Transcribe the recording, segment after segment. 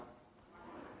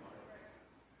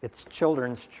It's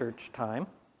children's church time,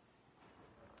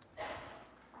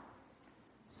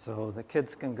 so the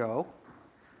kids can go.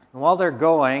 And while they're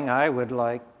going, I would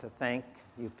like to thank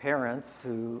you parents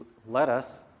who let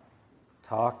us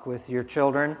talk with your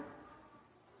children,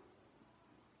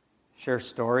 share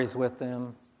stories with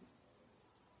them,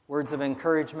 words of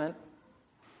encouragement,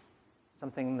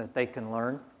 something that they can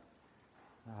learn,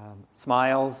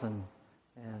 smiles and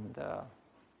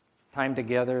time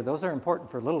together. Those are important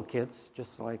for little kids,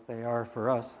 just like they are for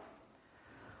us.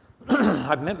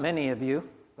 I've met many of you,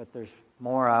 but there's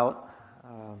more out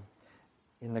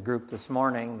in the group this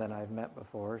morning than I've met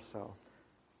before. So,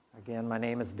 again, my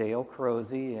name is Dale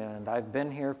Crozy, and I've been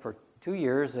here for 2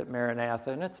 years at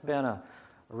Maranatha, and it's been a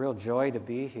real joy to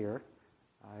be here.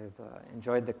 I've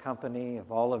enjoyed the company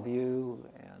of all of you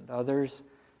and others,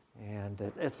 and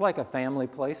it's like a family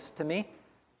place to me,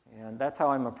 and that's how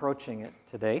I'm approaching it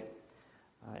today.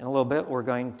 In a little bit, we're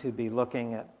going to be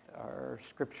looking at our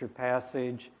scripture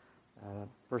passage,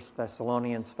 1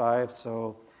 Thessalonians 5,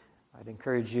 so I'd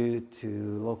encourage you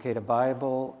to locate a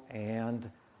Bible and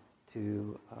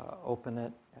to open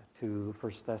it to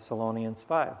 1 Thessalonians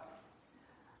 5.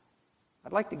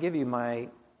 I'd like to give you my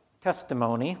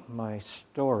testimony, my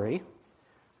story.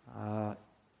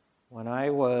 When I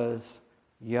was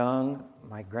young,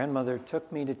 my grandmother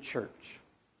took me to church.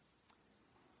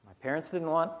 My parents didn't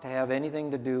want to have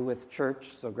anything to do with church,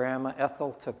 so Grandma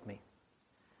Ethel took me.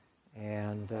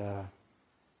 And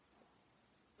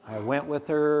I went with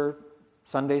her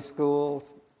Sunday school.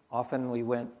 Often we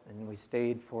went and we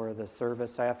stayed for the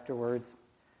service afterwards.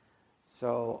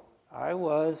 So I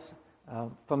was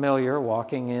familiar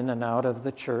walking in and out of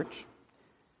the church.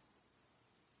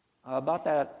 About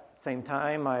that same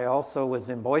time, I also was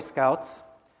in Boy Scouts,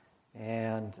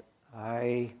 and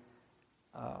I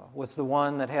was the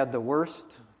one that had the worst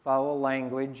foul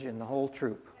language in the whole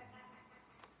troop.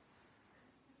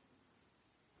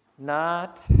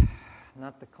 Not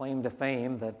the claim to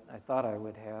fame that I thought I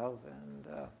would have. And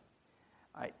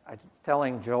I was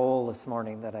telling Joel this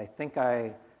morning that I think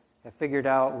I have figured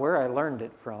out where I learned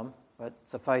it from, but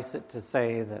suffice it to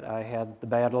say that I had the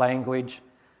bad language,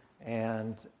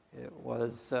 and it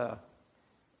was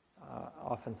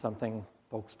often something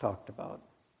folks talked about.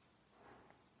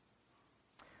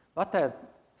 About that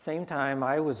same time,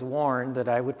 I was warned that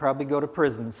I would probably go to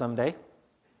prison someday.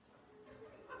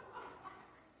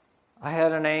 I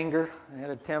had an anger, I had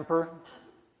a temper,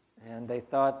 and they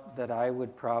thought that I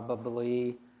would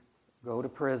probably go to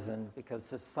prison because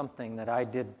it's something that I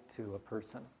did to a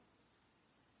person.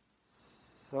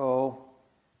 So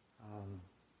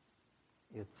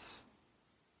it's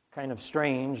kind of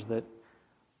strange that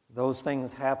those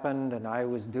things happened and I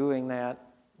was doing that,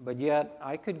 but yet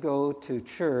I could go to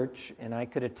church and I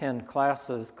could attend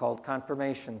classes called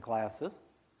confirmation classes.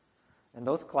 And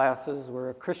those classes were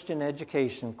a Christian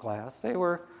education class. They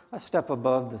were a step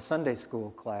above the Sunday school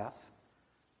class.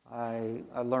 I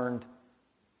learned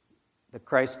that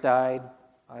Christ died.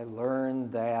 I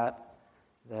learned that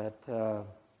there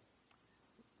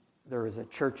was a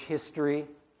church history.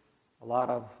 A lot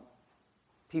of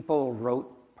people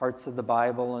wrote parts of the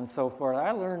Bible and so forth.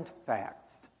 I learned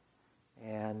facts.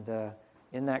 And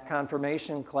in that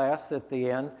confirmation class at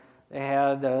the end, they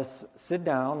had us sit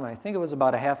down. I think it was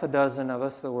about a half a dozen of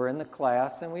us that were in the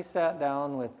class, and we sat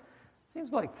down with,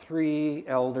 seems like 3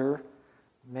 elder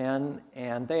men,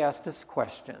 and they asked us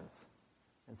questions.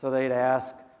 And so they'd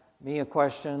ask me a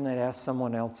question, they'd ask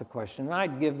someone else a question, and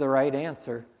I'd give the right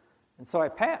answer. And so I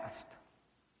passed.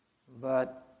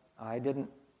 But I didn't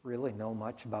really know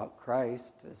much about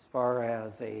Christ. As far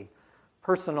as a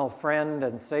personal friend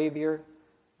and Savior,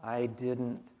 I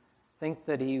didn't think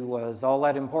that he was all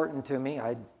that important to me.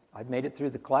 I'd made it through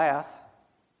the class.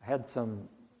 I had some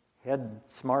head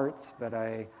smarts, but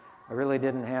I really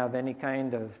didn't have any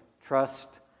kind of trust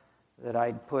that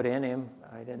I'd put in him.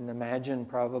 I didn't imagine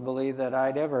probably that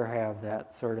I'd ever have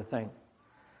that sort of thing.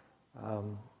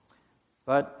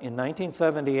 But in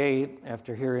 1978,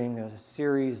 after hearing a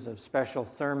series of special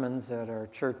sermons at our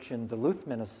church in Duluth,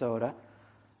 Minnesota,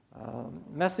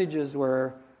 messages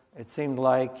where it seemed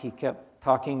like he kept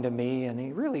talking to me, and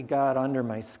he really got under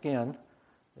my skin,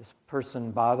 this person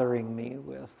bothering me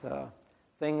with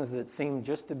things that seemed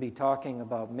just to be talking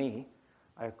about me.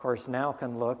 I, of course, now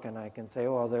can look and I can say,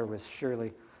 well, there was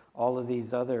surely all of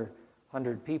these other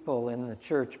 100 people in the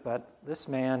church, but this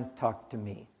man talked to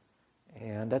me.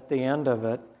 And at the end of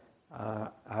it,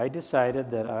 I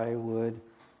decided that I would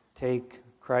take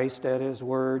Christ at his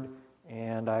word,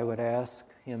 and I would ask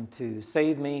him to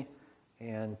save me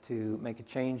and to make a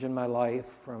change in my life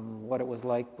from what it was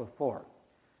like before.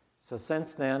 So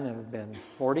since then, it has been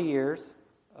 40 years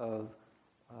of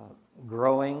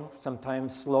growing,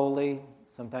 sometimes slowly,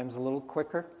 sometimes a little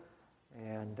quicker,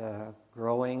 and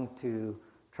growing to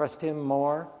trust Him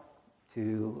more,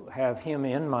 to have Him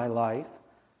in my life,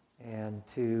 and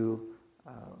to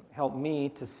help me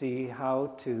to see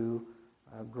how to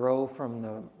grow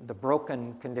from the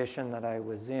broken condition that I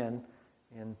was in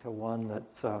into one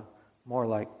that's more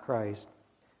like Christ.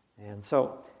 And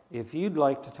so, if you'd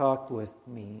like to talk with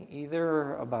me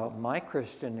either about my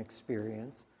Christian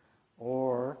experience,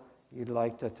 or you'd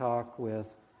like to talk with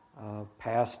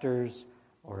pastors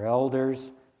or elders,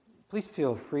 please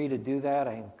feel free to do that.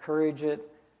 I encourage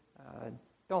it.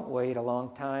 Don't wait a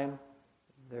long time.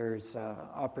 There's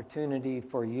opportunity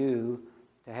for you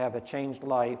to have a changed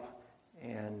life,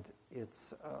 and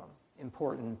it's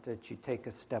important that you take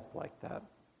a step like that.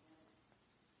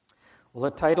 Well,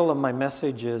 the title of my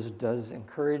message is, Does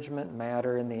Encouragement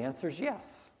Matter? And the answer is yes.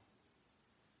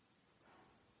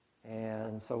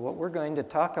 And so what we're going to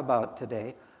talk about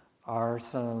today are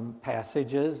some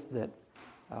passages that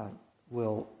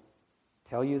will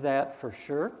tell you that for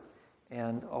sure,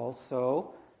 and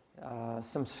also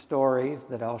some stories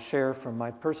that I'll share from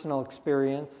my personal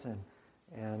experience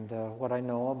and what I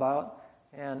know about.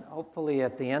 And hopefully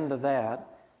at the end of that,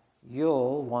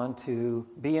 you'll want to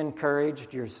be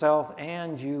encouraged yourself,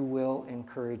 and you will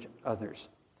encourage others.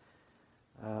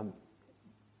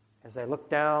 As I look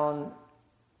down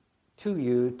to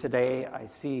you today, I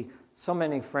see so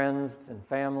many friends and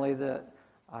family that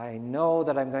I know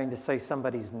that I'm going to say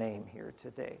somebody's name here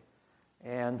today.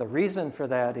 And the reason for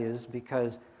that is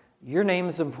because your name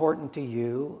is important to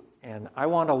you, and I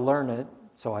want to learn it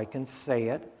so I can say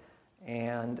it.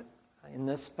 And in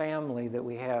this family that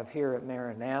we have here at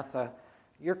Maranatha,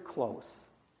 you're close.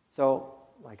 So,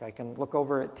 like, I can look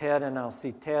over at Ted, and I'll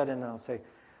see Ted, and I'll say,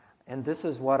 and this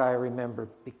is what I remember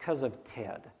because of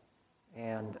Ted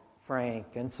and Frank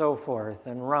and so forth,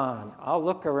 and Ron. I'll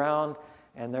look around,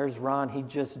 and there's Ron. He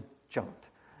just jumped.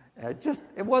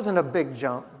 It wasn't a big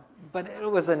jump, but it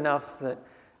was enough that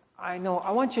I know.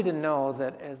 I want you to know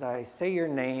that as I say your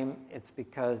name, it's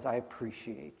because I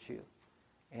appreciate you,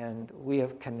 and we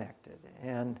have connected.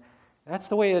 And that's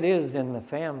the way it is in the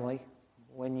family.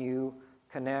 When you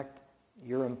connect,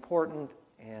 you're important,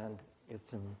 and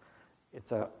it's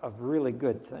a really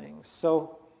good thing.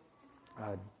 So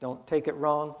don't take it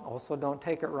wrong. Also, don't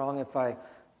take it wrong if I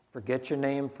forget your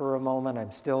name for a moment.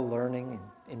 I'm still learning.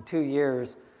 In 2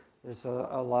 years, there's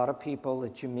a lot of people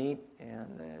that you meet,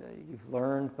 and you've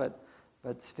learned, but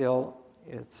still,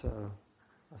 it's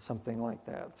something like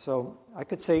that. So I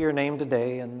could say your name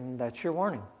today, and that's your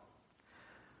warning.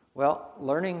 Well,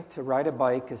 learning to ride a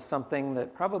bike is something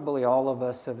that probably all of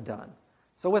us have done.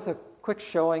 So with a quick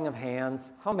showing of hands,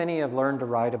 how many have learned to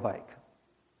ride a bike?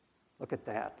 Look at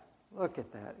that. Look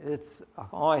at that.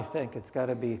 I think it's got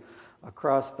to be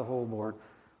across the whole board.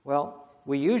 Well,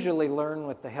 we usually learn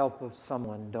with the help of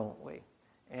someone, don't we?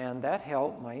 And that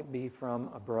help might be from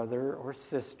a brother or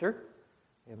sister.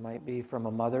 It might be from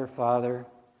a mother, father,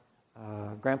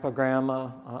 grandpa, grandma,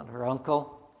 aunt or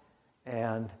uncle.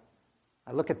 And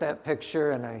I look at that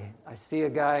picture and I see a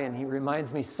guy, and he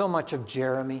reminds me so much of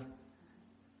Jeremy.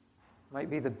 Might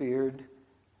be the beard.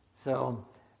 So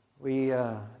we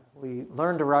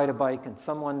learn to ride a bike and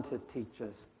someone to teach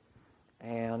us.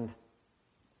 And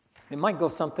it might go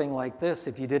something like this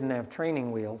if you didn't have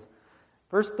training wheels.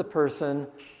 First, the person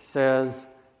says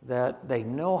that they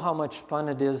know how much fun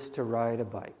it is to ride a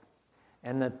bike,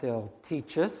 and that they'll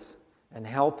teach us and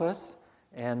help us,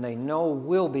 and they know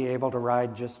we'll be able to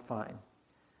ride just fine.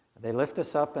 They lift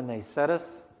us up and they set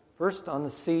us first on the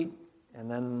seat, and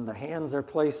then the hands are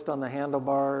placed on the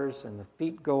handlebars and the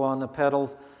feet go on the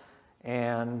pedals,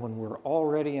 and when we're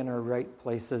already in our right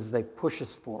places, they push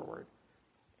us forward.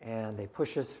 And they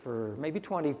push us for maybe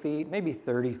 20 feet, maybe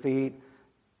 30 feet,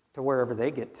 to wherever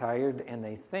they get tired, and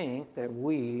they think that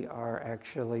we are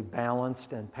actually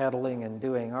balanced and pedaling and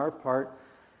doing our part,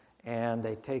 and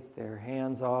they take their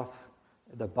hands off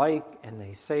the bike and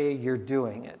they say, "You're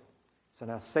doing it." So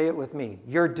now say it with me.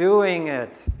 You're doing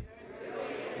it.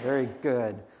 Very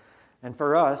good. And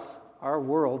for us, our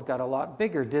world got a lot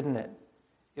bigger, didn't it?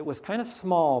 It was kind of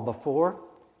small before.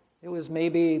 It was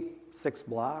maybe 6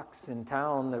 blocks in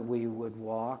town that we would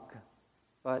walk.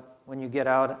 But when you get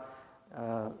out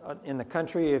in the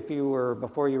country,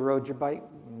 before you rode your bike,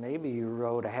 maybe you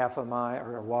rode a half a mile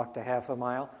or walked a half a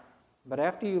mile. But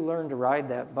after you learned to ride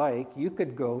that bike, you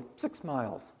could go 6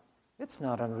 miles. It's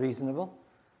not unreasonable.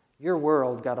 Your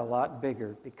world got a lot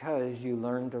bigger because you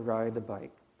learned to ride the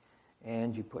bike.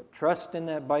 And you put trust in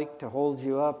that bike to hold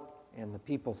you up, and the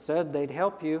people said they'd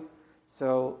help you,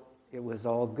 so it was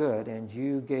all good, and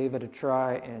you gave it a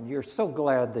try, and you're so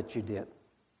glad that you did.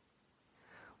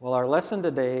 Well, our lesson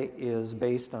today is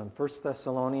based on 1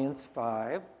 Thessalonians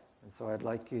 5, and so I'd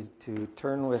like you to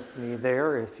turn with me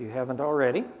there if you haven't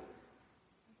already,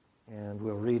 and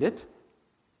we'll read it.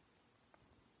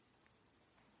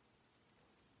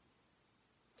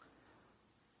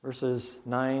 Verses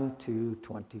 9 to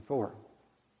 24.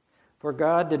 For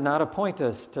God did not appoint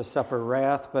us to suffer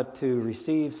wrath, but to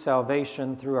receive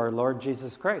salvation through our Lord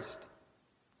Jesus Christ.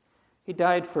 He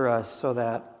died for us so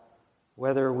that,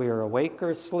 whether we are awake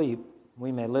or asleep,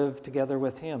 we may live together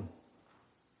with Him.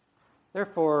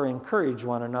 Therefore, encourage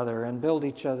one another and build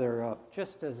each other up,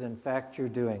 just as in fact you're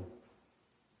doing.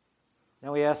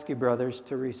 Now we ask you, brothers,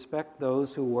 to respect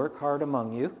those who work hard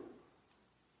among you,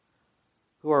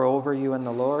 who are over you in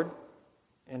the Lord,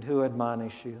 and who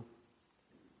admonish you.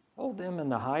 Hold them in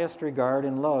the highest regard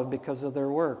and love because of their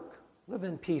work. Live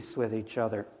in peace with each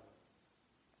other.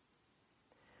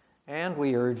 And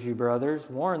we urge you, brothers,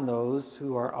 warn those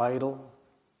who are idle,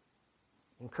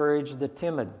 encourage the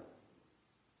timid,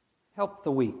 help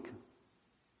the weak,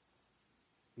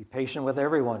 be patient with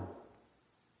everyone.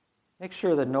 Make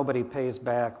sure that nobody pays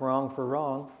back wrong for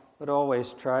wrong, but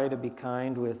always try to be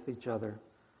kind with each other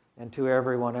and to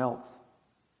everyone else.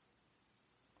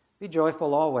 Be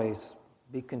joyful always,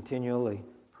 be continually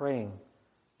praying.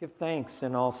 Give thanks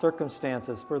in all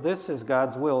circumstances, for this is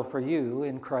God's will for you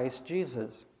in Christ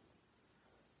Jesus.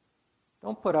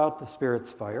 Don't put out the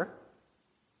Spirit's fire.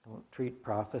 Don't treat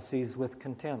prophecies with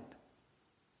contempt.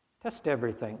 Test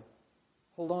everything.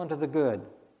 Hold on to the good.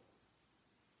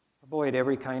 Avoid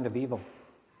every kind of evil.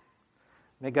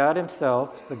 May God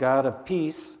Himself, the God of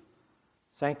peace,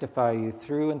 sanctify you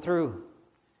through and through.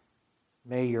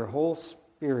 May your whole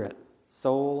spirit,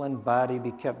 soul, and body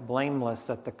be kept blameless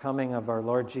at the coming of our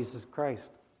Lord Jesus Christ.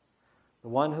 The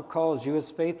one who calls you is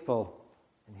faithful,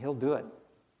 and He'll do it.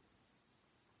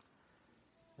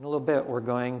 In a little bit, we're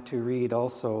going to read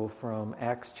also from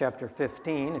Acts chapter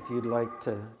 15. If you'd like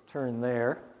to turn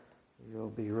there,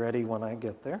 you'll be ready when I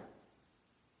get there.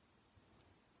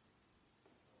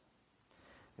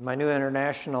 In my New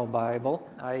International Bible,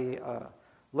 I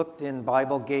looked in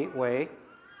Bible Gateway,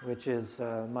 which is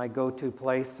my go-to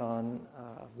place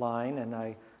online, and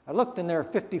I looked in there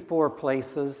 54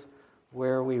 places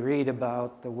where we read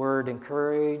about the word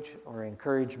encourage or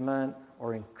encouragement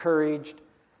or encouraged.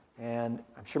 And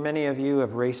I'm sure many of you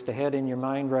have raced ahead in your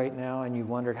mind right now, and you've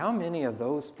wondered, how many of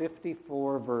those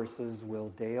 54 verses will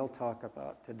Dale talk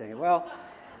about today? Well,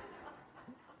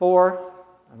 4.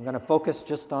 I'm going to focus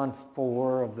just on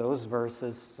 4 of those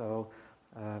verses, so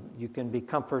you can be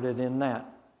comforted in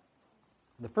that.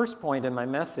 The first point in my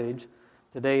message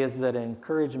today is that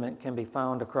encouragement can be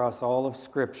found across all of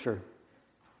Scripture.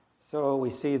 So we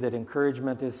see that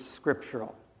encouragement is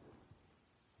scriptural.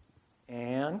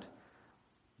 And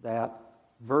that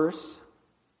verse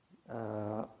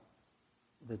that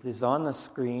is on the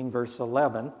screen, verse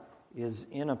 11, is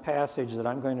in a passage that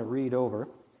I'm going to read over.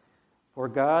 For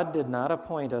God did not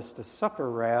appoint us to suffer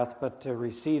wrath, but to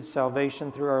receive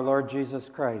salvation through our Lord Jesus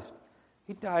Christ.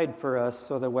 He died for us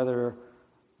so that whether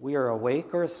we are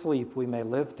awake or asleep, we may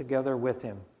live together with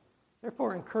Him.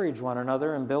 Therefore, encourage one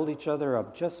another and build each other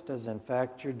up, just as in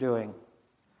fact you're doing.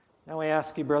 Now we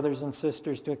ask you, brothers and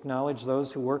sisters, to acknowledge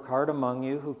those who work hard among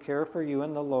you, who care for you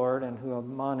in the Lord, and who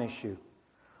admonish you.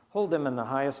 Hold them in the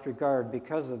highest regard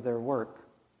because of their work.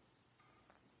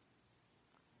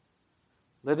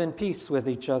 Live in peace with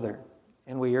each other.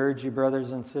 And we urge you,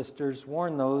 brothers and sisters,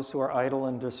 warn those who are idle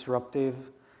and disruptive.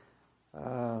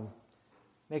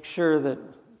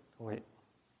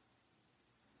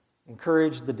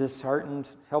 Encourage the disheartened,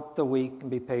 help the weak, and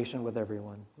be patient with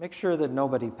everyone. Make sure that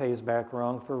nobody pays back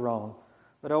wrong for wrong,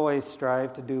 but always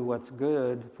strive to do what's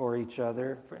good for each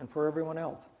other and for everyone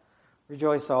else.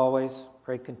 Rejoice always,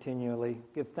 pray continually,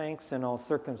 give thanks in all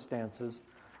circumstances,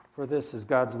 for this is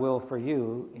God's will for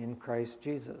you in Christ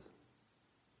Jesus.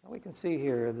 Now we can see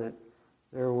here that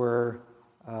there were,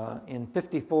 in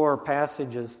 54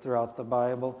 passages throughout the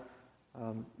Bible,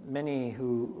 many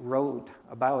who wrote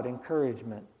about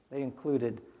encouragement. They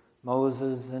included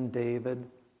Moses and David,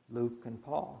 Luke and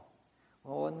Paul.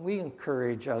 Well, when we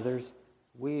encourage others,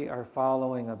 we are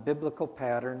following a biblical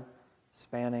pattern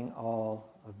spanning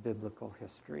all of biblical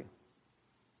history.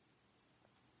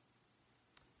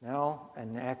 Now,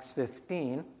 in Acts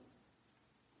 15,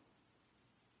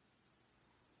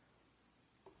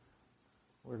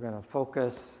 we're going to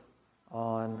focus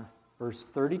on verse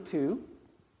 32.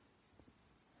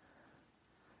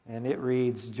 And it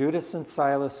reads, Judas and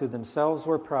Silas, who themselves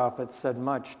were prophets, said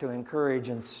much to encourage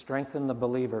and strengthen the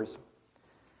believers.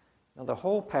 Now, the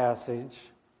whole passage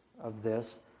of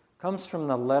this comes from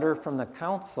the letter from the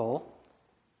council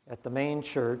at the main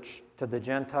church to the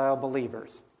Gentile believers.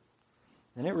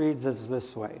 And it reads as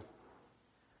this way.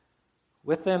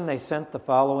 With them they sent the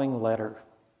following letter.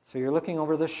 So you're looking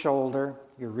over the shoulder,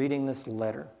 you're reading this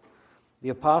letter. The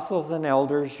apostles and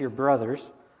elders, your brothers,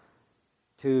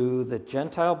 to the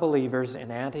Gentile believers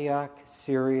in Antioch,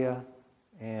 Syria,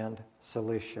 and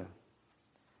Cilicia.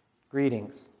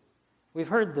 Greetings. We've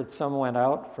heard that some went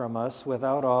out from us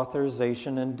without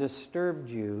authorization and disturbed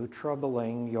you,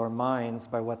 troubling your minds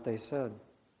by what they said.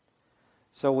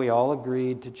 So we all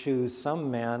agreed to choose some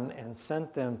men and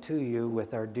sent them to you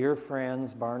with our dear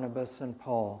friends Barnabas and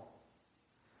Paul,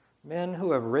 men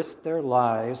who have risked their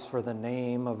lives for the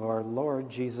name of our Lord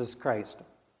Jesus Christ.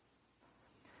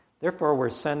 Therefore, we're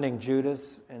sending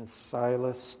Judas and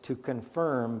Silas to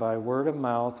confirm by word of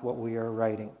mouth what we are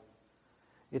writing.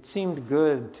 It seemed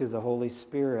good to the Holy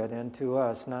Spirit and to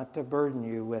us not to burden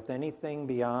you with anything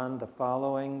beyond the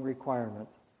following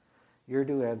requirements. You're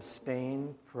to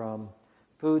abstain from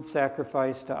food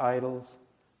sacrificed to idols,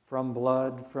 from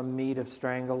blood, from meat of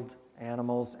strangled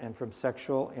animals, and from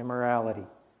sexual immorality.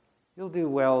 You'll do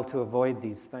well to avoid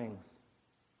these things.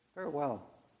 Farewell.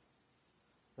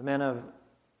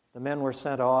 The men were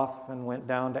sent off and went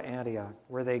down to Antioch,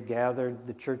 where they gathered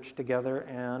the church together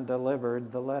and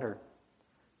delivered the letter.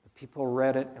 People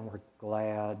read it and were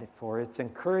glad for its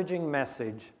encouraging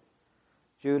message.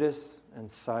 Judas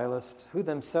and Silas, who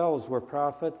themselves were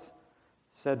prophets,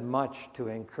 said much to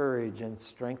encourage and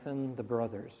strengthen the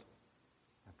brothers.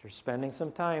 After spending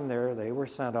some time there, they were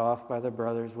sent off by the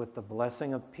brothers with the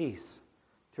blessing of peace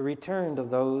to return to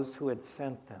those who had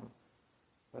sent them.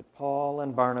 But Paul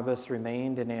and Barnabas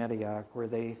remained in Antioch, where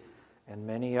they and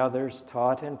many others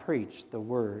taught and preached the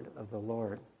word of the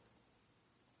Lord.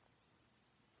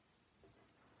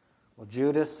 Well,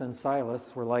 Judas and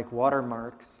Silas were like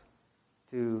watermarks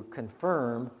to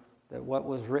confirm that what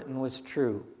was written was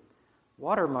true.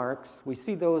 Watermarks, we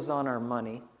see those on our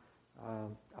money.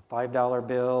 A $5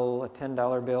 bill, a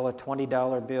 $10 bill, a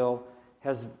 $20 bill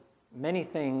has many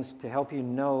things to help you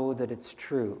know that it's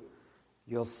true.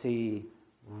 You'll see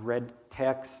red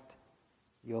text.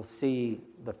 You'll see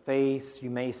the face. You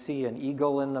may see an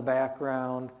eagle in the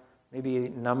background. Maybe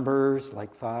numbers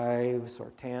like 5s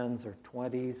or 10s or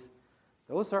 20s.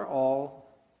 Those are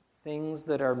all things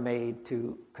that are made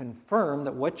to confirm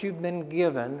that what you've been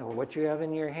given or what you have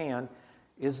in your hand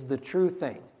is the true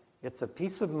thing. It's a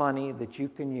piece of money that you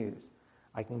can use.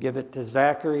 I can give it to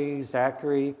Zachary.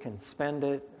 Zachary can spend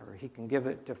it, or he can give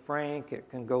it to Frank. It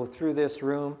can go through this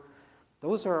room.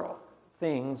 Those are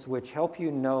things which help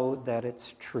you know that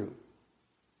it's true.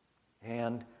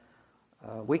 And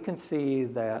we can see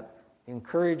that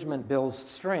encouragement builds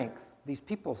strength. These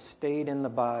people stayed in the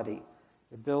body.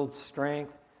 It builds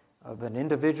strength of an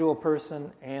individual person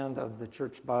and of the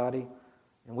church body.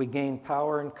 And we gain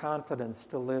power and confidence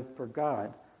to live for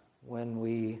God when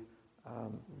we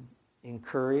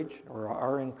encourage or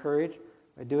are encouraged.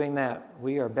 By doing that,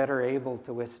 we are better able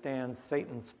to withstand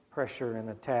Satan's pressure and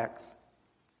attacks.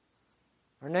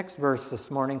 Our next verse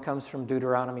this morning comes from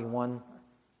Deuteronomy 1,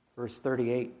 verse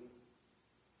 38.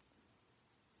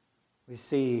 We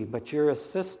see, but your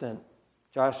assistant,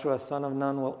 Joshua, son of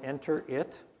Nun, will enter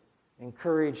it.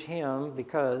 Encourage him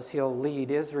because he'll lead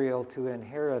Israel to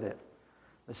inherit it.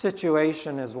 The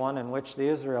situation is one in which the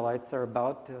Israelites are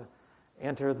about to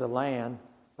enter the land,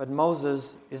 but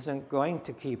Moses isn't going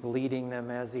to keep leading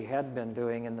them as he had been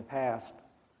doing in the past.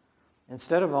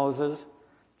 Instead of Moses,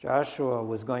 Joshua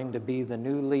was going to be the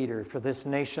new leader for this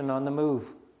nation on the move.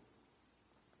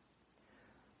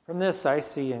 From this, I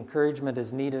see encouragement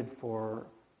is needed for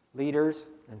leaders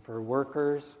and for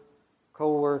workers,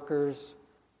 co-workers,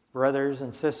 brothers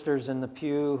and sisters in the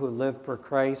pew who live for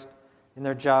Christ in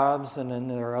their jobs and in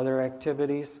their other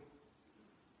activities.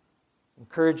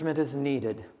 Encouragement is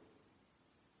needed.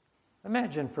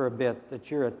 Imagine for a bit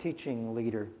that you're a teaching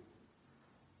leader.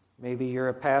 Maybe you're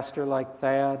a pastor like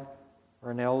Thad,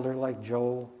 or an elder like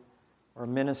Joel, or a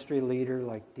ministry leader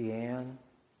like Deanne,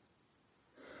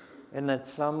 and that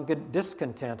some good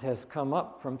discontent has come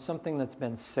up from something that's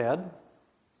been said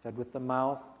with the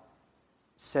mouth,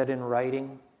 said in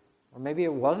writing, or maybe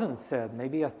it wasn't said.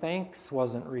 Maybe a thanks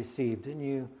wasn't received and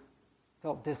you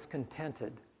felt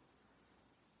discontented.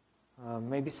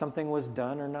 Maybe something was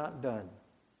done or not done,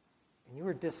 and you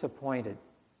were disappointed.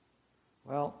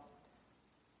 Well,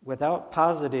 without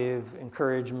positive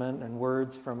encouragement and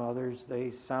words from others,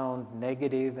 they sound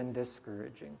negative and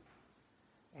discouraging.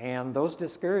 And those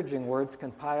discouraging words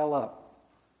can pile up.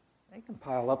 They can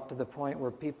pile up to the point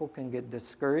where people can get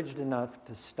discouraged enough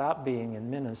to stop being in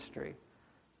ministry.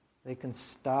 They can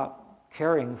stop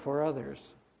caring for others.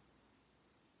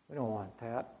 We don't want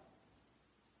that.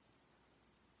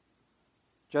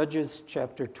 Judges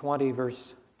chapter 20,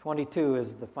 verse 22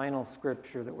 is the final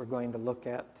scripture that we're going to look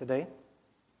at today.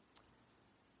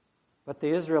 But the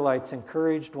Israelites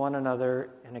encouraged one another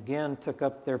and again took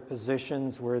up their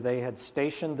positions where they had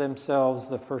stationed themselves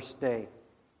the first day.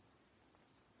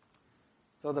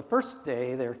 So the first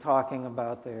day they're talking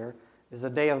about there is a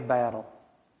day of battle.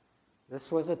 This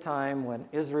was a time when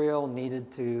Israel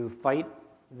needed to fight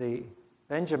the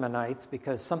Benjaminites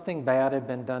because something bad had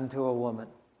been done to a woman.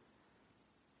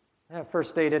 That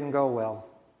first day didn't go well.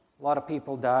 A lot of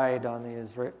people died on the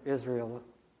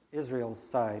Israel's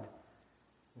side.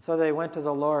 And so they went to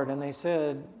the Lord and they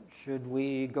said, should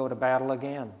we go to battle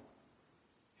again?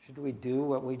 Should we do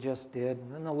what we just did?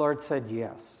 And the Lord said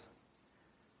yes.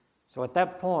 So at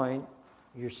that point,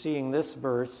 you're seeing this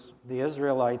verse, the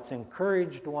Israelites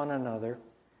encouraged one another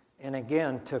and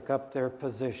again took up their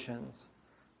positions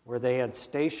where they had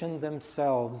stationed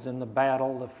themselves in the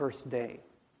battle the first day.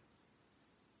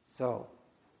 So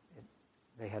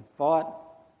they had fought,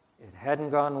 it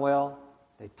hadn't gone well,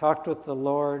 they talked with the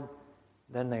Lord,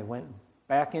 then they went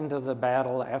back into the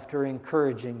battle after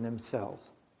encouraging themselves.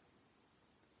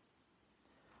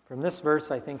 From this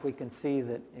verse, I think we can see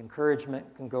that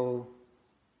encouragement can go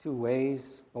two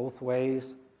ways, both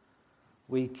ways.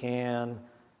 We can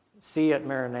see at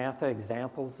Maranatha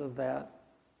examples of that.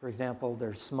 For example,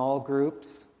 there's small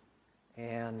groups,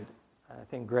 and I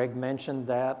think Greg mentioned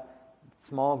that.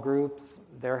 Small groups,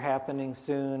 they're happening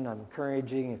soon. I'm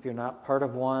encouraging, if you're not part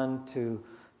of one, to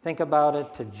think about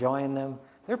it, to join them.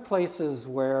 There are places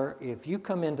where if you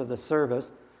come into the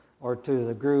service or to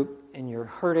the group and you're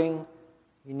hurting,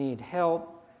 you need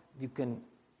help, you can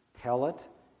tell it,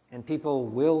 and people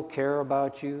will care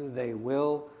about you. They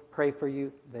will pray for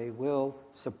you. They will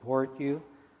support you.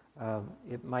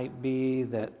 It might be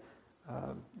that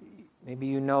maybe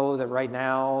you know that right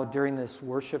now during this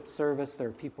worship service there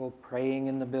are people praying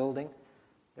in the building.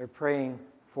 They're praying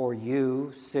for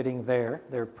you sitting there.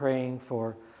 They're praying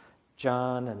for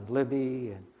John and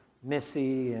Libby and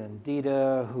Missy and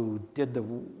Dita who did the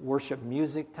worship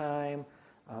music time.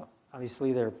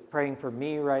 Obviously they're praying for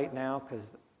me right now because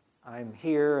I'm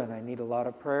here and I need a lot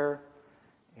of prayer.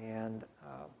 And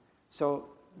so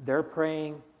they're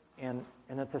praying, and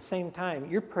at the same time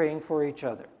you're praying for each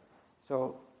other.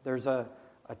 So there's a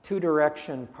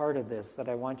two-direction part of this that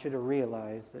I want you to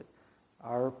realize, that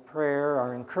our prayer,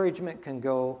 our encouragement can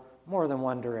go more than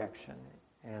one direction.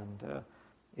 And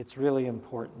it's really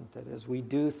important that as we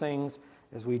do things,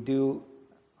 as we do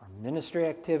our ministry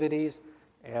activities,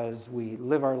 as we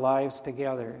live our lives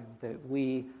together, that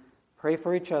we pray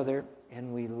for each other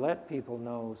and we let people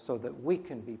know so that we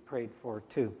can be prayed for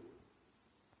too.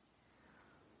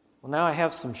 Well, now I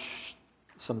have some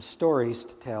stories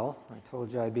to tell. I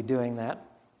told you I'd be doing that.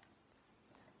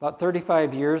 About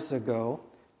 35 years ago,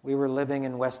 we were living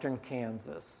in western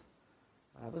Kansas.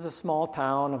 It was a small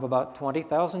town of about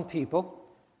 20,000 people.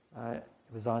 It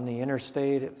was on the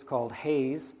interstate. It was called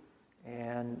Hays,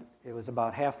 and it was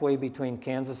about halfway between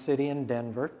Kansas City and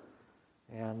Denver.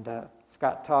 And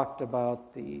Scott talked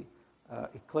about the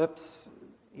eclipse.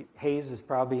 Hays is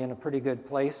probably in a pretty good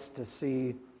place to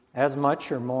see as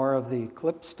much or more of the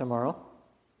eclipse tomorrow.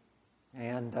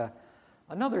 And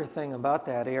another thing about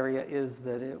that area is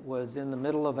that it was in the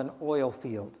middle of an oil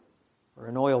field, or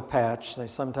an oil patch, they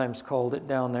sometimes called it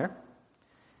down there.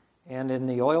 And in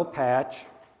the oil patch,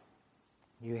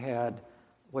 you had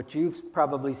what you've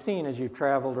probably seen as you've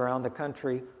traveled around the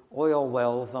country, oil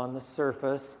wells on the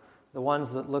surface, the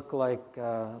ones that look like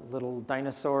little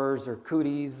dinosaurs or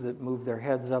cooties that move their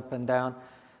heads up and down.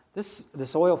 This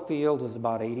oil field was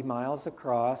about 80 miles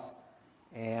across,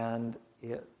 and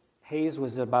Hays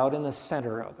was about in the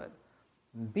center of it.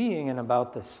 Being in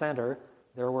about the center,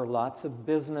 there were lots of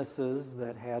businesses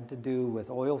that had to do with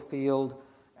oil field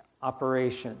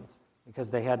operations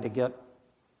because they had to get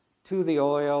to the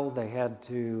oil, they had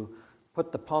to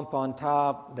put the pump on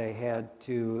top, they had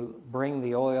to bring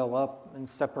the oil up and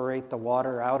separate the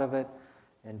water out of it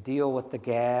and deal with the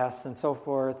gas and so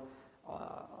forth.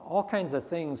 All kinds of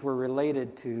things were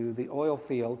related to the oil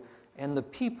field, and the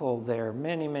people there,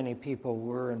 many, many people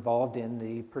were involved in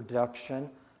the production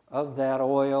of that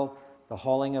oil, the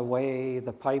hauling away,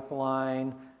 the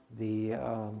pipeline, the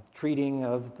treating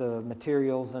of the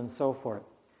materials and so forth.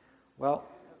 Well,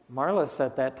 Marlis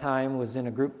at that time was in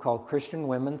a group called Christian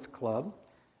Women's Club,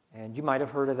 and you might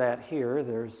have heard of that here.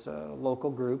 There's local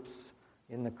groups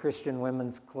in the Christian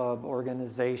Women's Club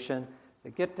organization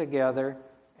that get together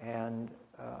and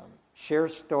share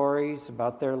stories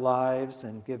about their lives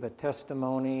and give a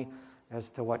testimony as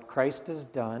to what Christ has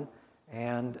done,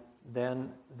 and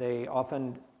then they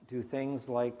often do things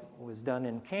like was done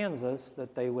in Kansas,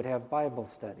 that they would have Bible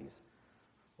studies.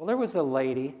 Well, there was a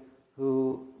lady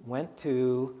who went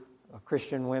to a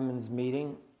Christian women's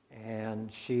meeting,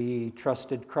 and she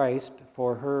trusted Christ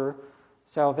for her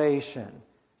salvation.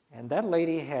 And that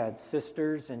lady had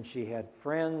sisters, and she had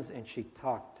friends, and she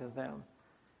talked to them.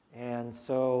 And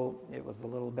so it was a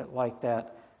little bit like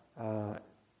that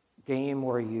game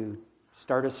where you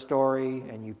start a story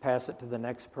and you pass it to the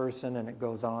next person, and it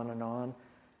goes on and on.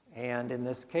 And in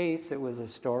this case, it was a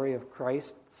story of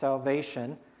Christ's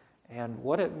salvation and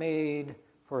what it made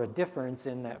for a difference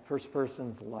in that first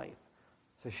person's life.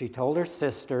 So she told her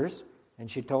sisters,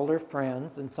 and she told her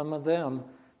friends, and some of them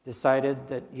decided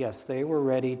that, yes, they were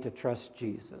ready to trust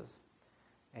Jesus.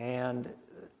 And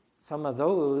some of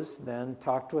those then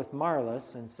talked with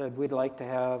Marlis and said, we'd like to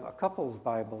have a couples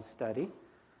Bible study.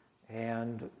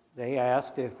 And they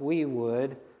asked if we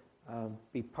would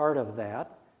be part of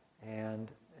that. And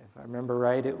if I remember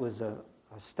right, it was a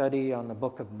study on the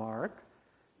book of Mark.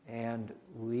 And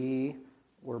we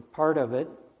were part of it.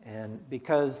 And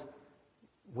because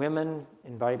women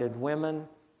invited women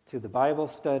to the Bible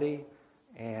study,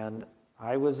 and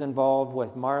I was involved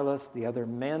with Marlis, the other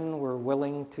men were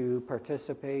willing to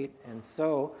participate. And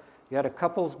so you had a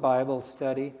couples Bible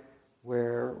study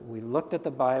where we looked at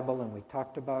the Bible and we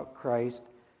talked about Christ,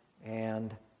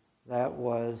 and that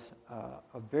was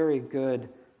a very good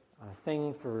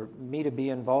thing for me to be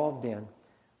involved in.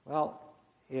 Well,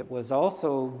 it was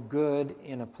also good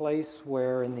in a place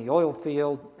where in the oil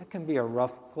field, it can be a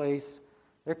rough place.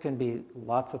 There can be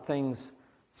lots of things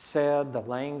said, the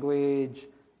language,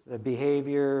 the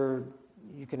behavior,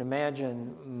 you can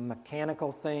imagine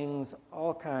mechanical things,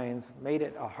 all kinds, made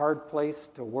it a hard place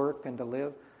to work and to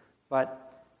live.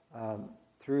 But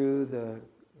through the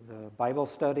Bible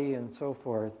study and so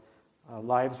forth,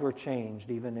 lives were changed,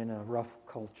 even in a rough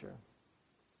culture.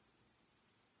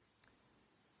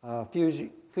 A few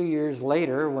years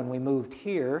later, when we moved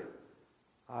here,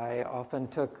 I often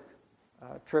took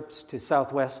trips to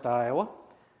southwest Iowa.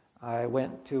 I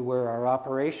went to where our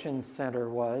operations center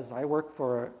was. I worked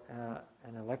for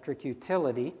an electric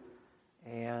utility,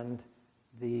 and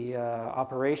the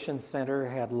operations center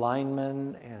had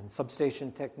linemen and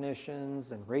substation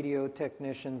technicians and radio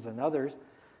technicians and others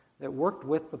that worked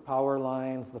with the power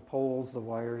lines, the poles, the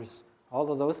wires,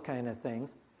 all of those kind of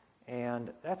things.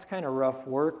 And that's kind of rough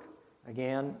work.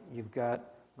 Again, you've got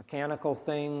mechanical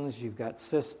things, you've got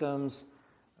systems.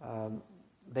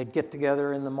 They'd get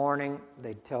together in the morning,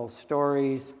 they'd tell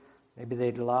stories, maybe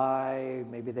they'd lie,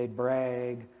 maybe they'd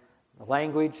brag. The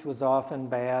language was often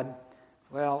bad.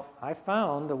 Well, I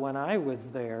found that when I was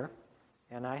there,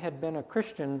 and I had been a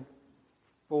Christian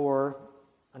for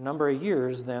a number of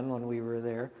years then when we were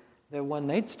there, that when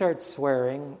they'd start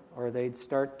swearing or they'd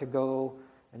start to go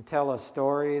and tell a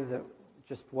story that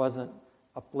just wasn't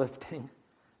uplifting,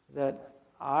 that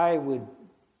I would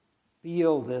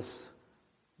feel this,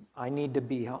 I need to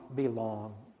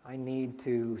belong. I need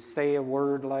to say a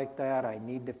word like that. I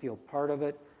need to feel part of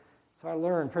it. So I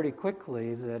learned pretty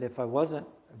quickly that if I wasn't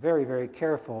very, very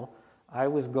careful, I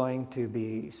was going to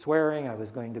be swearing, I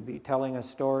was going to be telling a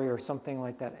story or something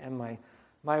like that, and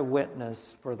my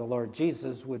witness for the Lord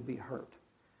Jesus would be hurt.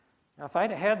 Now, if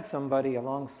I'd had somebody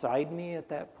alongside me at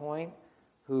that point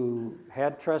who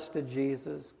had trusted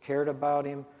Jesus, cared about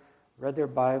him, read their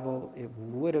Bible, it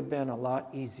would have been a lot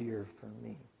easier for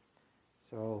me.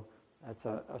 So that's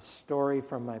a story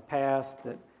from my past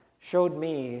that showed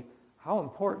me how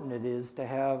important it is to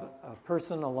have a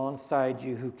person alongside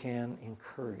you who can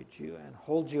encourage you and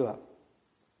hold you up.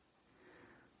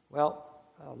 Well,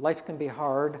 life can be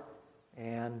hard,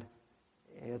 and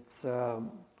it's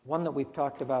one that we've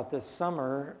talked about this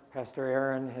summer. Pastor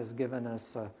Aaron has given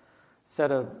us a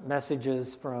set of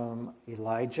messages from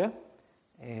Elijah,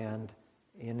 and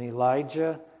in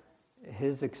Elijah,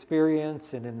 his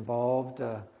experience, it involved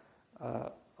a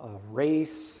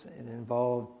race, it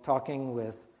involved talking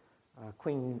with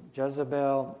Queen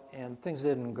Jezebel, and things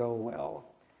didn't go well.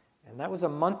 And that was a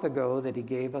month ago that he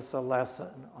gave us a lesson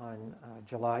on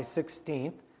July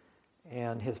 16th,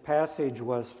 and his passage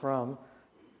was from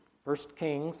 1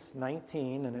 Kings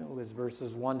 19, and it was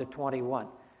verses 1 to 21.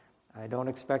 I don't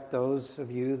expect those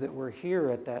of you that were here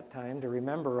at that time to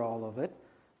remember all of it,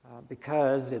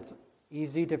 because it's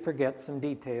easy to forget some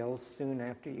details soon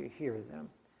after you hear them.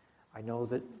 I know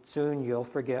that soon you'll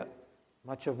forget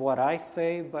much of what I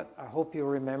say, but I hope you'll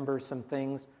remember some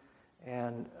things,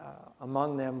 and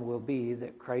among them will be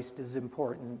that Christ is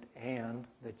important and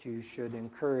that you should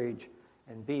encourage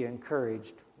and be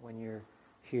encouraged when you're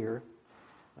here.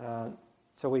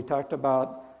 So we talked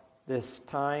about this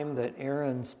time that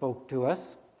Aaron spoke to us,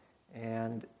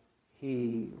 and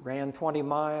He ran 20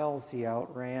 miles. He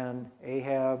outran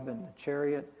Ahab and the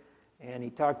chariot. And he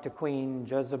talked to Queen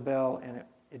Jezebel, and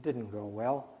it didn't go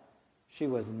well. She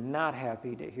was not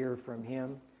happy to hear from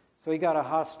him. So he got a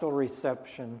hostile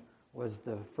reception, was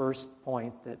the first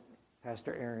point that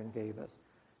Pastor Aaron gave us.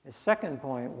 His second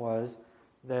point was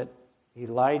that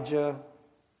Elijah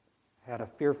had a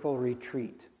fearful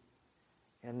retreat.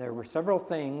 And there were several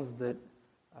things that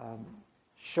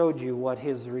showed you what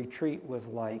his retreat was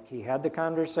like. He had the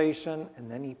conversation, and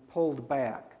then he pulled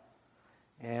back.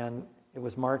 And it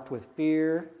was marked with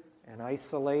fear and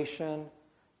isolation,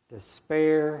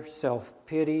 despair,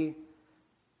 self-pity.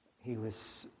 He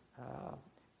was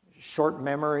short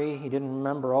memory. He didn't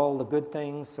remember all the good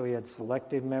things, so he had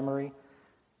selective memory.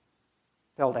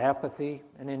 Felt apathy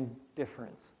and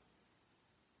indifference.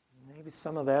 Maybe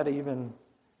some of that even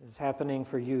is happening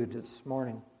for you this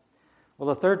morning. Well,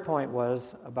 the third point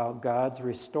was about God's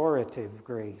restorative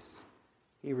grace.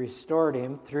 He restored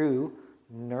him through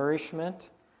nourishment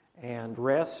and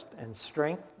rest and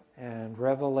strength and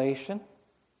revelation,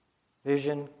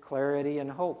 vision, clarity,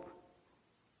 and hope.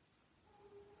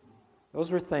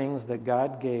 Those were things that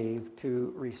God gave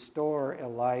to restore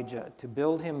Elijah, to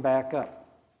build him back up.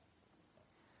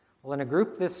 Well, in a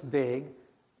group this big,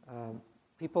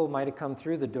 people might have come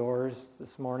through the doors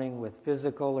this morning with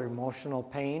physical or emotional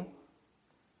pain,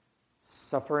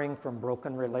 suffering from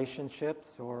broken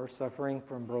relationships or suffering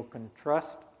from broken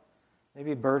trust,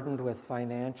 maybe burdened with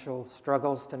financial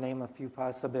struggles, to name a few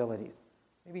possibilities.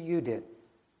 Maybe you did.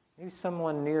 Maybe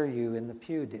someone near you in the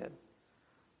pew did.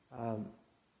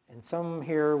 And some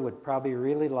here would probably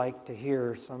really like to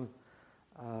hear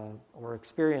or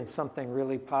experience something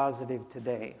really positive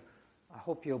today. I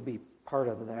hope you'll be part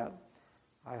of that.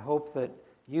 I hope that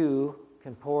you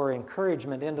can pour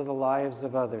encouragement into the lives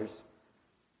of others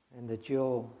and that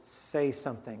you'll say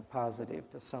something positive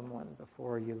to someone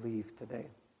before you leave today.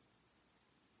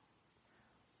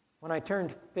 When I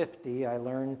turned 50, I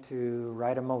learned to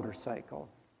ride a motorcycle.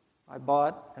 I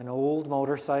bought an old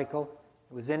motorcycle.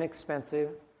 It was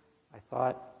inexpensive. I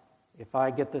thought, if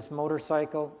I get this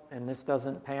motorcycle and this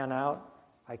doesn't pan out,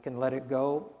 I can let it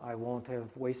go. I won't have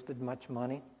wasted much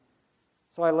money.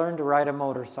 So I learned to ride a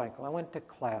motorcycle. I went to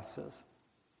classes.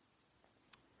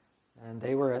 And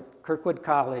they were at Kirkwood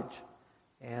College.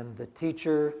 And the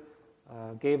teacher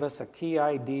gave us a key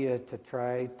idea to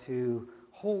try to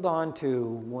hold on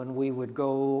to when we would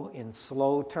go in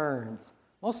slow turns.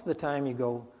 Most of the time you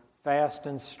go fast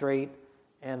and straight,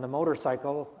 and the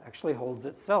motorcycle actually holds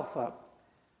itself up.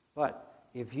 But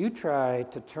if you try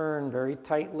to turn very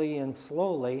tightly and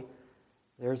slowly,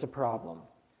 there's a problem.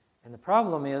 And the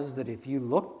problem is that if you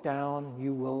look down,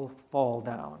 you will fall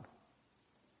down.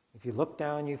 If you look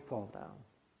down, you fall down.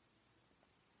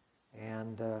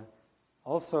 And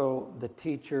also the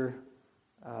teacher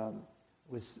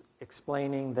was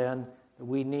explaining then that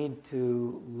we need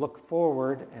to look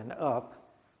forward and up,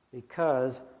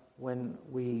 because when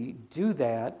we do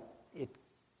that, it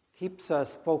keeps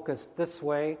us focused this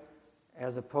way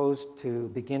as opposed to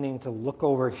beginning to look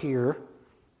over here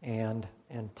and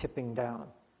tipping down.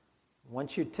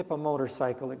 Once you tip a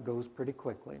motorcycle, it goes pretty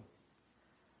quickly.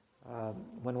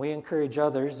 When we encourage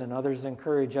others and others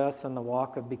encourage us in the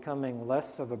walk of becoming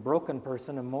less of a broken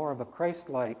person and more of a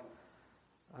Christ-like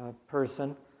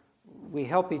person, we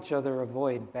help each other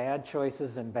avoid bad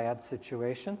choices and bad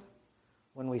situations.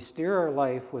 When we steer our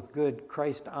life with good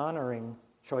Christ-honoring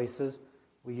choices,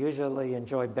 we usually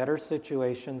enjoy better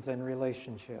situations and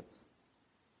relationships.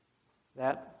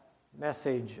 That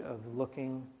message of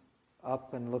looking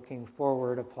up and looking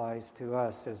forward applies to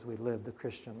us as we live the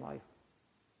Christian life.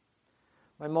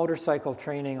 My motorcycle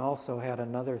training also had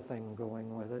another thing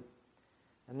going with it,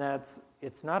 and that's,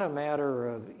 it's not a matter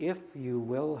of if you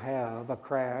will have a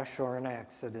crash or an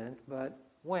accident, but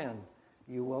when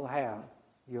you will have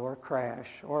your crash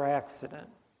or accident.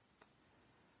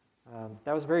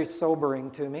 That was very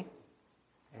sobering to me,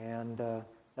 and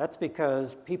that's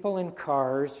because people in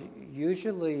cars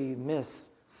usually miss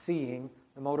seeing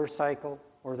the motorcycle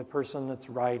or the person that's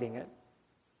riding it.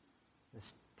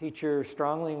 This teacher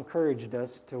strongly encouraged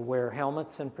us to wear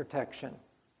helmets and protection.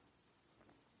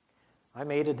 I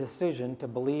made a decision to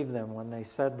believe them when they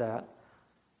said that.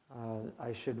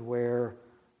 I should wear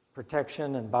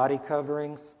protection and body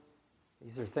coverings.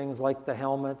 These are things like the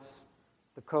helmets,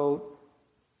 the coat,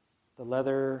 the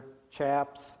leather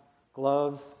chaps,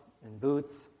 gloves, and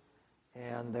boots.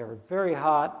 And they're very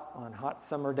hot on hot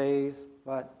summer days,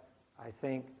 but I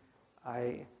think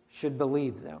I should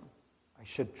believe them. I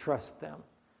should trust them.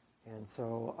 And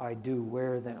so I do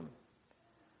wear them.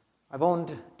 I've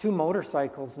owned 2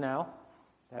 motorcycles now.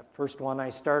 That first one I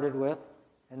started with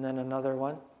and then another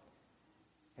one.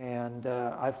 And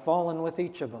I've fallen with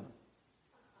each of them.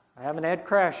 I haven't had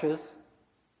crashes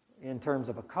in terms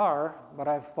of a car, but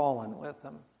I've fallen with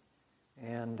them.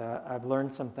 And I've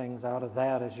learned some things out of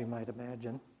that, as you might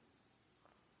imagine.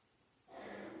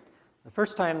 The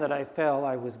first time that I fell,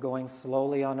 I was going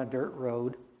slowly on a dirt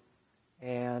road,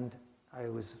 and I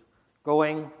was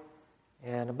going,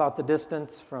 and about the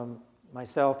distance from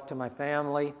myself to my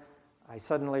family, I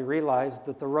suddenly realized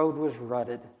that the road was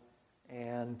rutted,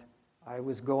 and I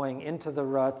was going into the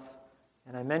ruts.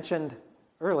 And I mentioned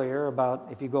earlier about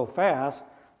if you go fast,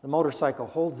 the motorcycle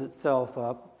holds itself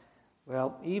up.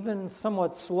 Well, even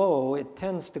somewhat slow, it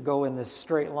tends to go in this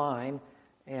straight line,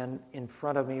 and in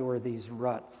front of me were these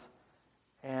ruts.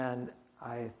 And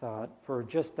I thought, for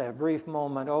just that brief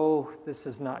moment, oh, this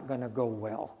is not going to go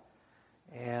well.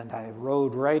 And I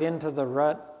rode right into the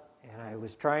rut, and I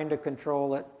was trying to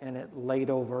control it, and it laid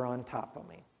over on top of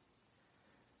me.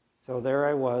 So there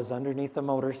I was, underneath the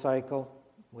motorcycle,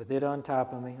 with it on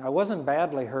top of me. I wasn't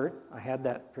badly hurt. I had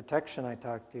that protection I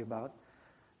talked to you about.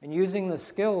 And using the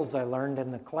skills I learned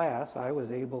in the class, I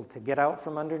was able to get out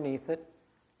from underneath it,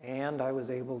 and I was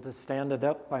able to stand it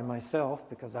up by myself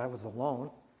because I was alone.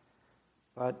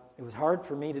 But it was hard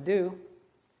for me to do.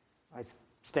 I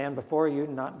stand before you,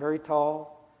 not very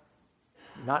tall,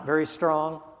 not very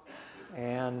strong,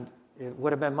 and it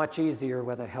would have been much easier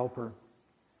with a helper.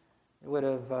 It would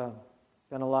have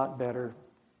been a lot better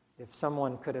if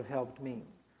someone could have helped me.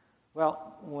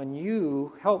 Well, when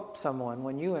you help someone,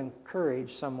 when you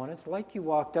encourage someone, it's like you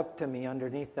walked up to me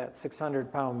underneath that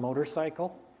 600-pound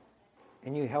motorcycle,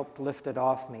 and you helped lift it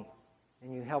off me,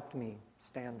 and you helped me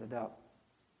stand it up.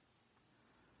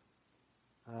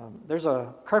 There's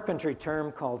a carpentry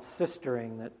term called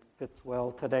sistering that fits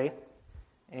well today,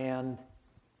 and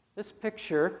this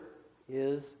picture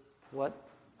is what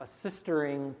a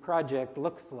sistering project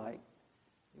looks like.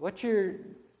 What you're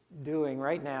doing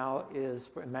right now is,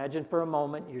 imagine for a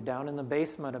moment you're down in the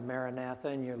basement of Maranatha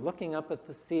and you're looking up at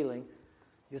the ceiling.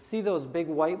 You see those big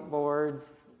whiteboards,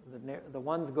 the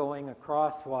ones going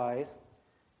acrosswise,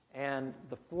 and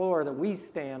the floor that we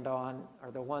stand on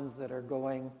are the ones that are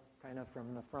going kind of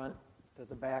from the front to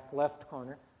the back left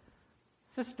corner.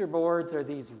 Sister boards are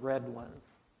these red ones,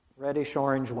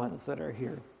 reddish-orange ones that are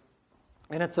here.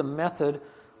 And it's a method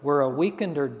where a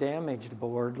weakened or damaged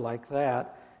board like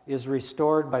that is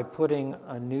restored by putting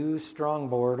a new strong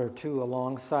board or two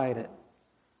alongside it.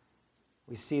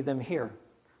 We see them here.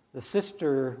 The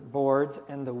sister boards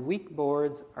and the weak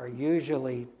boards are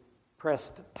usually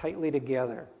pressed tightly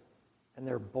together, and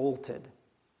they're bolted.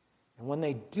 And when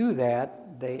they do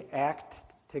that, they act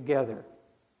together.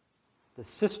 The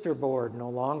sister board no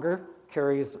longer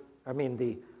carries,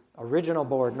 the original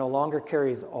board no longer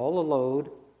carries all the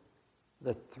load.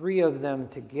 The three of them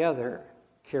together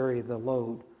carry the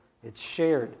load. It's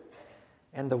shared.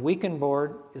 And the weakened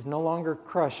board is no longer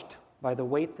crushed by the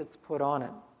weight that's put on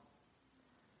it.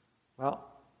 Well,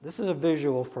 this is a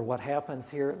visual for what happens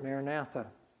here at Maranatha.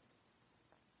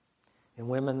 In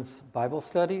women's Bible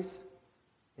studies,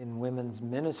 in women's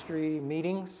ministry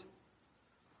meetings,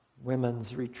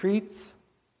 women's retreats,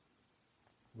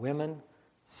 women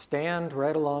stand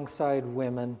right alongside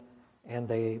women and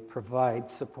they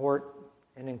provide support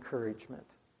and encouragement.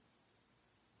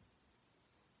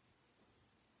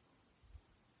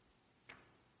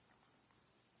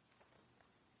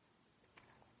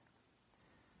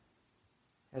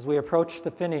 As we approach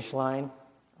the finish line,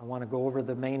 I want to go over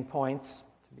the main points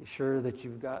to be sure that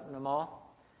you've gotten them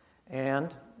all.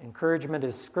 And encouragement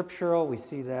is scriptural. We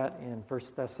see that in 1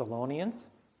 Thessalonians.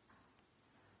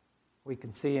 We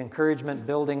can see encouragement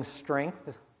building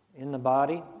strength in the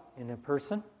body, in a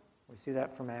person. We see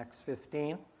that from Acts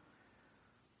 15.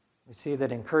 We see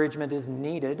that encouragement is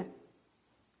needed,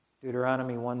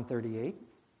 Deuteronomy 1:38.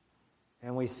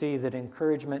 And we see that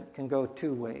encouragement can go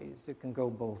two ways. It can go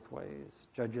both ways,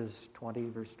 Judges 20,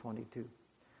 verse 22.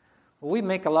 Well, we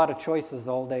make a lot of choices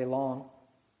all day long.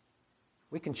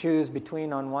 We can choose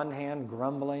between, on one hand,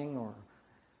 grumbling or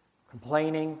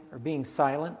complaining or being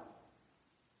silent.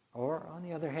 Or, on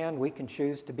the other hand, we can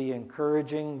choose to be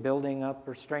encouraging, building up,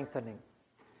 or strengthening.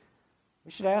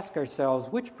 We should ask ourselves,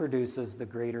 which produces the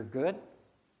greater good?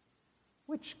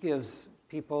 Which gives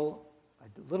people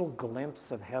a little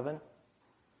glimpse of heaven?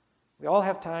 We all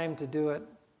have time to do it.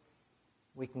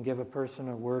 We can give a person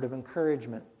a word of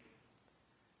encouragement.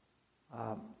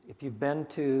 If you've been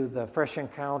to the Fresh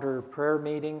Encounter prayer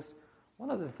meetings,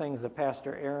 one of the things that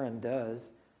Pastor Aaron does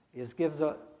is gives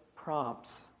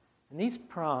prompts. And these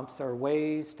prompts are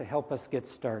ways to help us get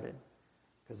started.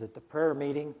 Because at the prayer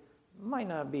meeting, it might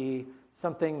not be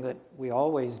something that we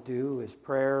always do is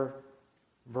prayer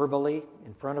verbally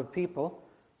in front of people,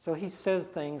 so he says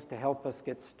things to help us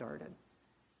get started.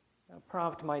 A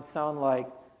prompt might sound like,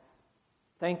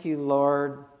 "Thank you,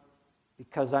 Lord,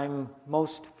 because I'm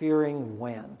most fearing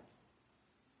when."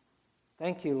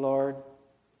 Thank you, Lord,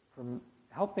 for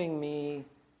helping me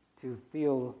to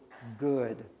feel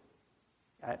good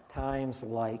at times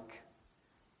like.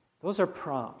 Those are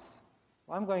prompts.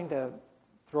 Well, I'm going to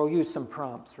throw you some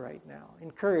prompts right now.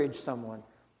 Encourage someone.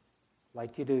 I'd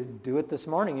like you to do it this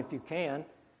morning if you can.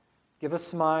 Give a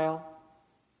smile.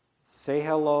 Say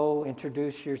hello.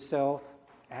 Introduce yourself.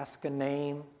 Ask a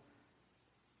name.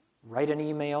 Write an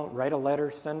email. Write a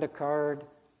letter. Send a card.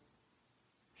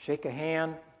 Shake a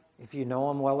hand if you know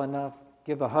them well enough.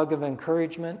 Give a hug of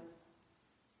encouragement.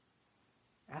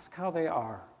 Ask how they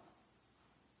are.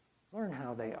 Learn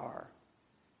how they are.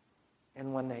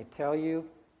 And when they tell you,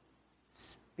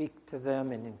 speak to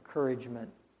them in encouragement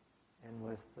and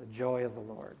with the joy of the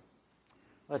Lord.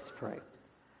 Let's pray.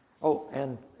 Oh,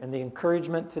 and the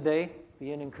encouragement today,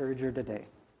 be an encourager today.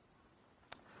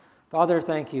 Father,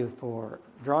 thank you for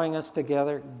drawing us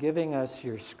together, giving us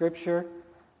your scripture.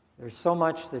 There's so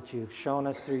much that you've shown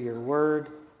us through your word.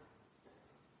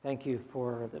 Thank you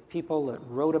for the people that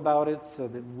wrote about it so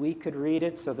that we could read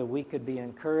it, so that we could be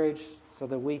encouraged, so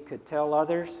that we could tell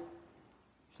others,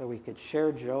 so we could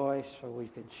share joy, so we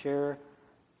could share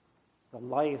the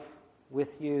life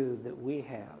with you that we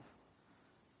have.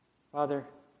 Father,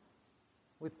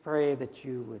 we pray that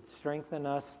you would strengthen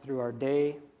us through our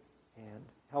day and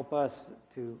help us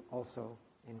to also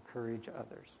encourage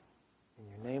others. In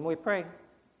your name we pray.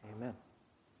 Amen.